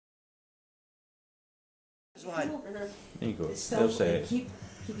There you go. They'll say it. Keep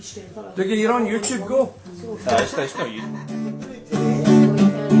your strength. Dougie, you're on YouTube, go. It's not you.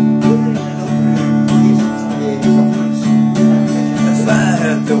 If I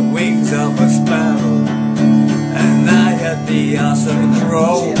had the wings of a sparrow and I had the arse of a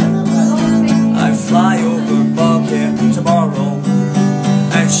crow, I'd fly over Bobcat tomorrow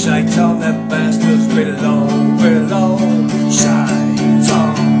and shite on the bastards below, below. Shite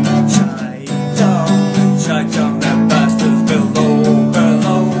on the bastards below,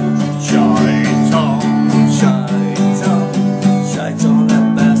 below. Shite on the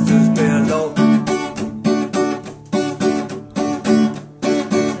bastards below.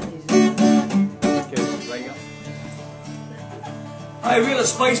 Hi, we're the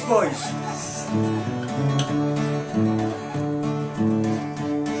Spice Boys.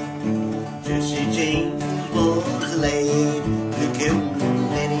 Jesse James was a lad who killed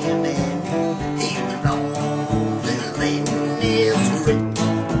many a man. He was known as the misery.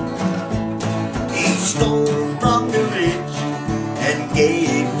 He stole from the rich and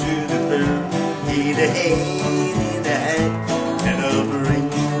gave to the poor. He'd a head and a hat and a ring.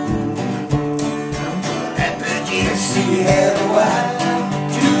 And the Jesse had a wife,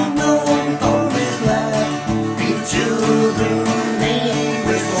 too known for his life. Three children named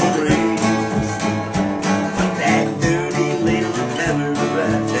with free. But that dirty little clever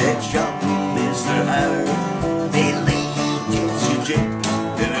rat that shot Mr. Howard, they laid Jesse James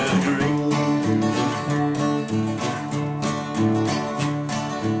in a grave.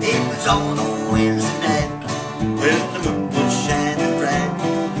 It was on a Wednesday night when the moon was shining bright.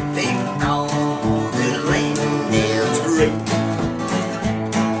 They found the reindeer's grave.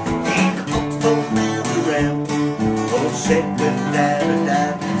 And the folks told round around, all said without a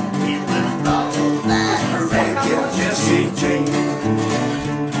doubt, it was followed by a racket Jesse James.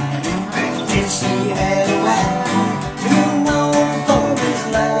 And Jesse had a wife, too known for his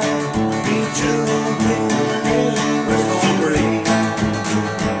life. Three children named was free.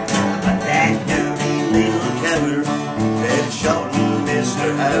 But that dirty little coward that shot Mr.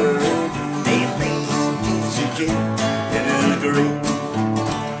 Howard, they laid Jesse James in a grave.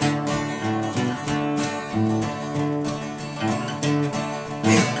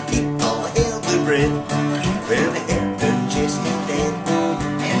 And the people held their breath when they heard that Jesse dead,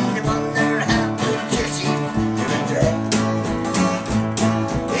 and they wonder how could Jesse ever die.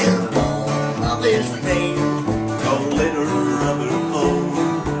 Well, one of his friends called little rubber pole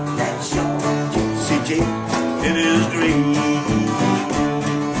that shot Jesse James in his grave.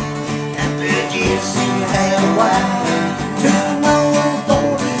 And the Jesse had a wife, too known for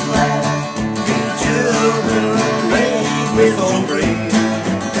his life. Three children laid with no grave.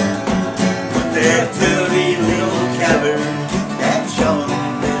 But that dirty little coward that shot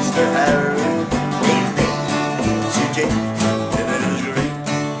Mr. Howard, they laid Jesse James in his grave.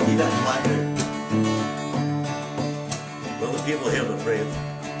 He doesn't like her. Well, the people held their breath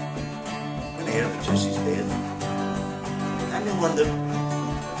when they heard that Jesse's dead. And they wondered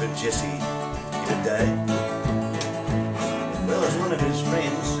if Jesse had died. Well, as one of his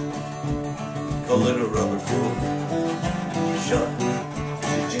friends called Little Rubber Fool shot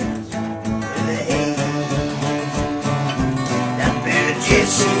Jesse James in the head. That man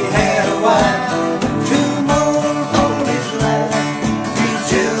Jesse had a wife, too known for his life. Three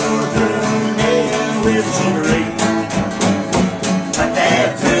children named with some ring. But that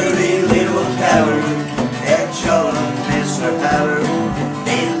dirty little coward that shot Mr. Howard,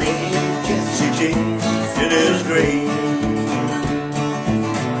 they laid Jesse James in his grave.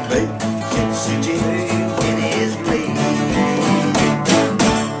 Laid Jesse James in his grave.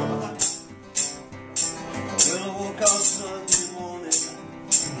 Well, I woke up Sunday morning,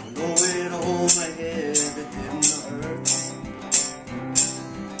 going home.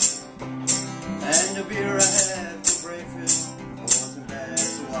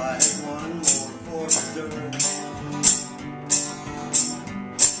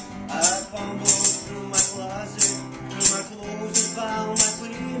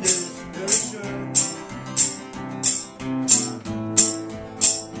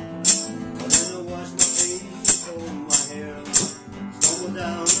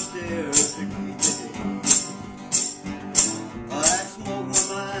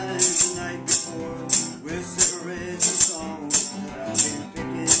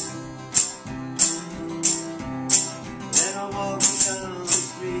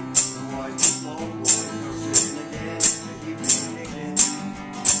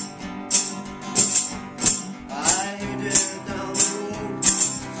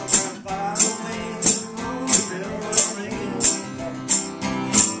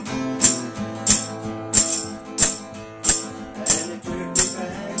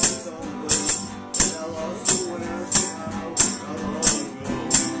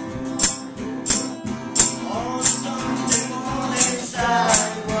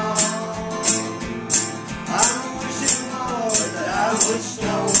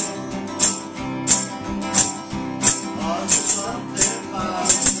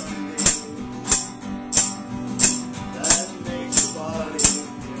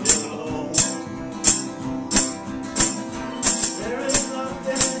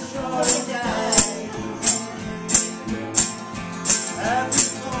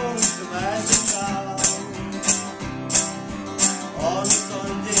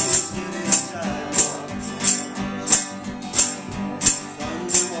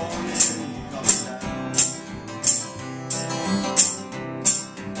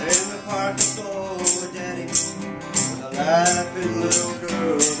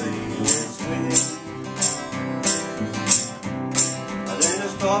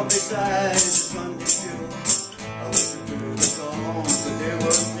 inside the Sunday pew. I listened to the songs that they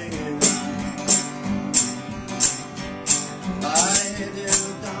were singing. I headed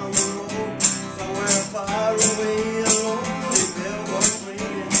down the road, somewhere far away, a lonely bell was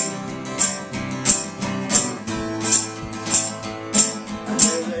ringing. And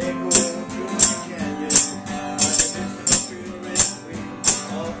as I go through the canyon, I listen to the red wing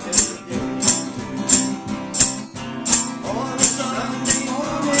of yesterday. On a Sunday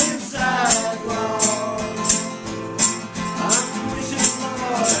morning sidewalk, I'm wishing,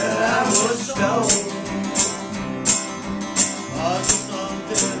 Lord, that I was stoned. Or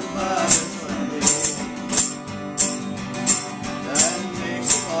something about a Sunday that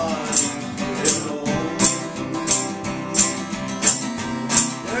makes it hard to live alone.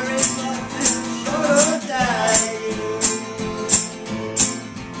 There is nothing short of dying.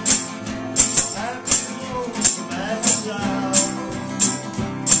 Happy lonesome as a cloud.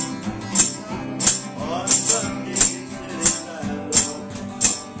 On Sunday city sidewalk,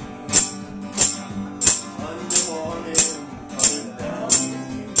 Monday morning coming down.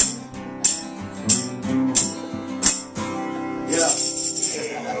 Yeah.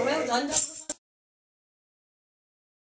 Well done.